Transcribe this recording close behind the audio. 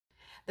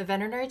The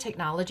Veterinary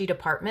Technology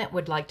Department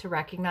would like to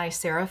recognize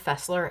Sarah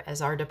Fessler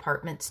as our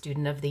Department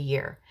Student of the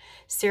Year.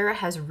 Sarah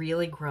has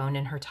really grown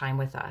in her time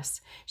with us.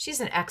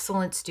 She's an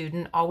excellent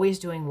student, always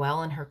doing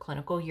well in her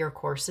clinical year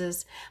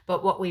courses,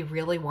 but what we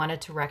really wanted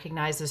to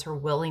recognize is her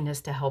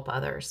willingness to help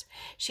others.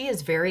 She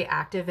is very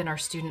active in our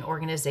student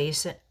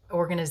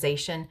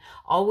organization,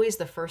 always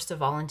the first to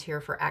volunteer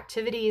for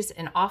activities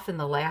and often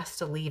the last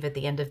to leave at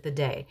the end of the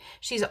day.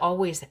 She's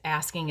always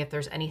asking if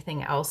there's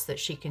anything else that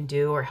she can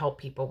do or help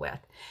people with.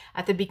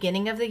 At the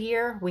beginning of the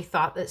year, we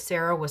thought that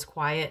Sarah was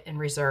quiet and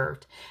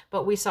reserved,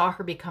 but we saw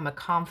her become a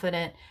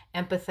confident,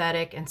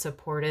 empathetic, and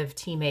supportive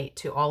teammate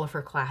to all of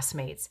her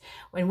classmates,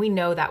 and we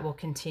know that will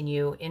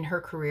continue in her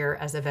career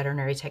as a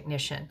veterinary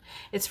technician.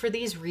 It's for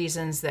these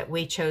reasons that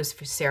we chose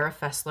Sarah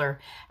Fessler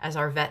as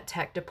our Vet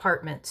Tech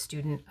Department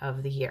Student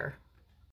of the Year.